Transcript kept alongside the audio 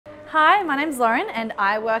Hi, my name's Lauren and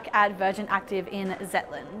I work at Virgin Active in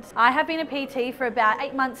Zetland. I have been a PT for about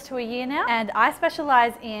 8 months to a year now, and I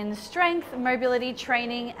specialise in strength, mobility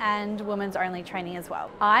training and women's only training as well.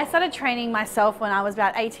 I started training myself when I was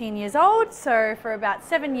about 18 years old, so for about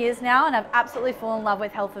 7 years now, and I've absolutely fallen in love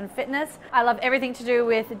with health and fitness. I love everything to do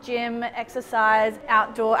with gym, exercise,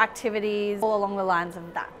 outdoor activities, all along the lines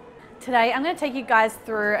of that. Today I'm going to take you guys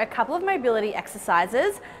through a couple of mobility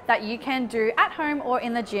exercises that you can do at home or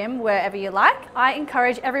in the gym, wherever you like. I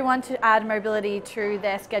encourage everyone to add mobility to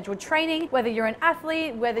their scheduled training, whether you're an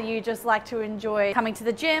athlete, whether you just like to enjoy coming to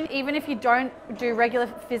the gym. Even if you don't do regular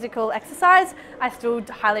physical exercise, I still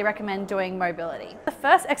highly recommend doing mobility. The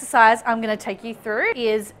first exercise I'm going to take you through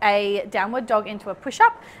is a downward dog into a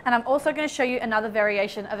push-up, and I'm also going to show you another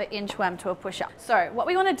variation of an inchworm to a push-up. So what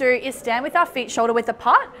we want to do is stand with our feet shoulder width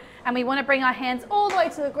apart, and we want to bring our hands all the way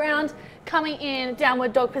to the ground, coming in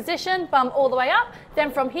downward dog position, bum all the way up.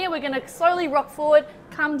 Then from here, we're going to slowly rock forward,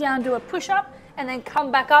 come down, do a push-up, and then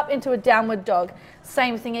come back up into a downward dog.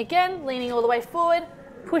 Same thing again, leaning all the way forward,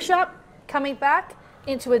 push up, coming back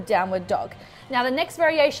into a downward dog. Now the next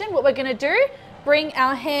variation, what we're going to do, bring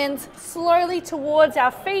our hands slowly towards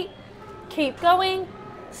our feet, keep going,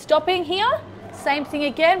 stopping here. Same thing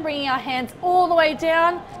again, bringing our hands all the way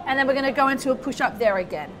down, and then we're going to go into a push-up there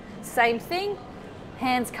again. Same thing,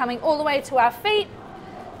 hands coming all the way to our feet,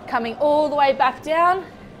 coming all the way back down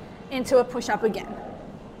into a push-up again.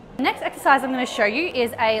 The next exercise I'm going to show you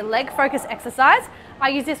is a leg focus exercise. I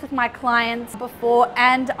use this with my clients before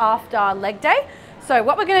and after leg day. So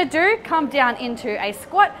what we're going to do, come down into a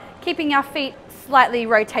squat, keeping our feet slightly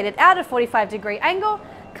rotated out at a 45-degree angle,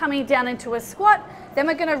 coming down into a squat. Then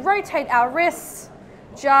we're going to rotate our wrists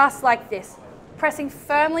just like this, pressing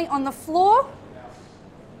firmly on the floor,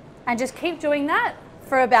 and just keep doing that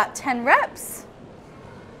for about 10 reps.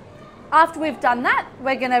 After we've done that,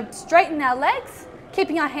 we're going to straighten our legs,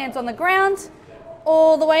 keeping our hands on the ground,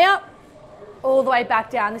 all the way up, all the way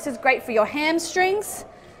back down. This is great for your hamstrings,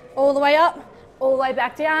 all the way up, all the way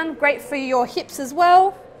back down. Great for your hips as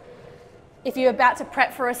well, if you're about to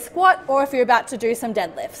prep for a squat or if you're about to do some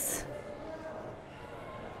deadlifts.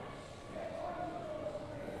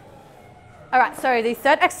 All right, so the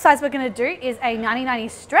third exercise we're going to do is a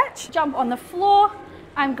 90-90 stretch. Jump on the floor.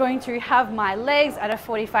 I'm going to have my legs at a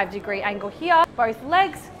 45-degree angle here. Both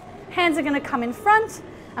legs, hands are going to come in front.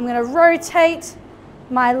 I'm going to rotate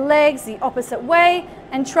my legs the opposite way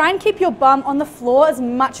and try and keep your bum on the floor as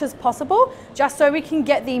much as possible, just so we can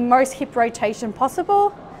get the most hip rotation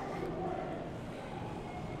possible.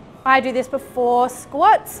 I do this before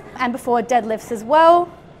squats and before deadlifts as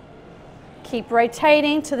well. Keep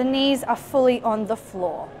rotating till the knees are fully on the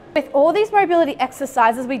floor. With all these mobility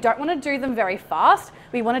exercises, we don't want to do them very fast.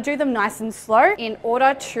 We want to do them nice and slow in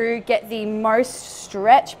order to get the most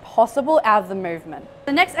stretch possible out of the movement.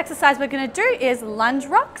 The next exercise we're going to do is lunge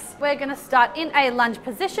rocks. We're going to start in a lunge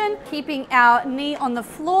position, keeping our knee on the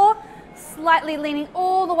floor, slightly leaning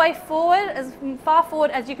all the way forward, as far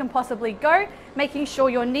forward as you can possibly go, making sure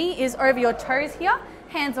your knee is over your toes here,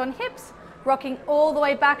 hands on hips, rocking all the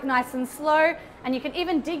way back nice and slow, and you can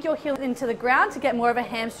even dig your heel into the ground to get more of a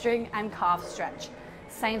hamstring and calf stretch.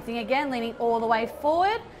 Same thing again, leaning all the way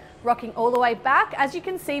forward, rocking all the way back. As you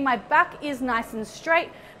can see, my back is nice and straight.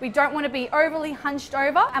 We don't want to be overly hunched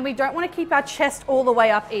over, and we don't want to keep our chest all the way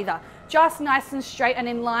up either. Just nice and straight and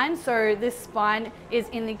in line, so this spine is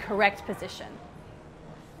in the correct position.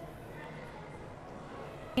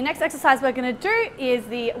 The next exercise we're going to do is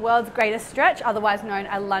the world's greatest stretch, otherwise known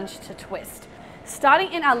as lunge to twist.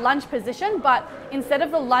 Starting in our lunge position, but instead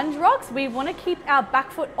of the lunge rocks, we want to keep our back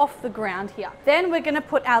foot off the ground here. Then we're going to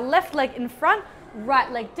put our left leg in front, right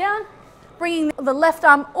leg down, bringing the left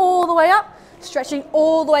arm all the way up, stretching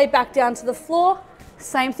all the way back down to the floor.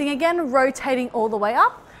 Same thing again, rotating all the way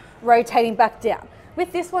up, rotating back down.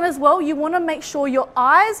 With this one as well, you want to make sure your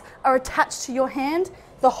eyes are attached to your hand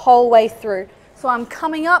the whole way through. So I'm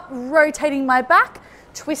coming up, rotating my back,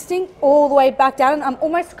 twisting all the way back down, and I'm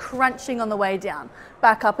almost crunching on the way down.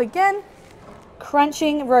 Back up again,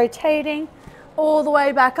 crunching, rotating, all the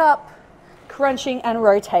way back up, crunching and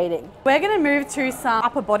rotating. We're going to move to some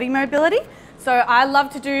upper body mobility. So I love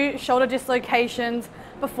to do shoulder dislocations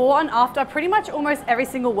before and after pretty much almost every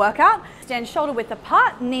single workout. Stand shoulder width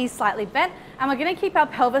apart, knees slightly bent, and we're going to keep our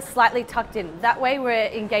pelvis slightly tucked in. That way we're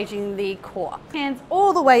engaging the core. Hands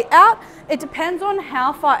all the way out. It depends on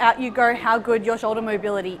how far out you go, how good your shoulder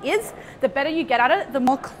mobility is. The better you get at it, the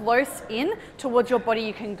more close in towards your body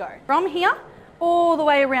you can go. From here, all the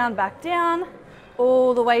way around back down,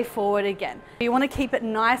 all the way forward again. You want to keep it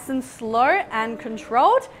nice and slow and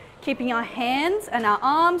controlled keeping our hands and our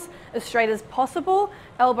arms as straight as possible,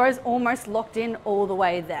 elbows almost locked in all the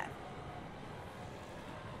way there.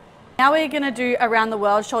 Now we're going to do around the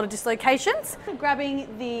world shoulder dislocations.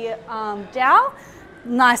 Grabbing the dowel,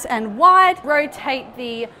 nice and wide, rotate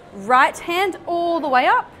the right hand all the way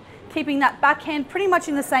up, keeping that back hand pretty much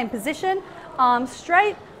in the same position, arms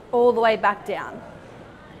straight, all the way back down.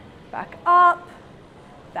 Back up,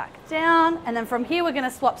 back down, and then from here we're going to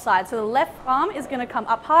swap sides. So the left arm is going to come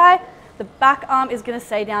up high, the back arm is going to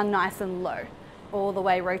stay down nice and low. All the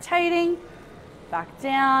way rotating, back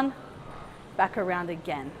down, back around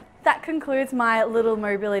again. That concludes my little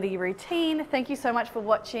mobility routine. Thank you so much for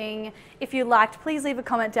watching. If you liked, please leave a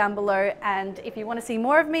comment down below, and if you want to see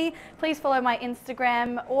more of me, please follow my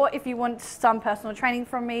Instagram, or if you want some personal training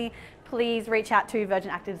from me, please reach out to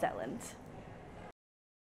Virgin Active Zetland.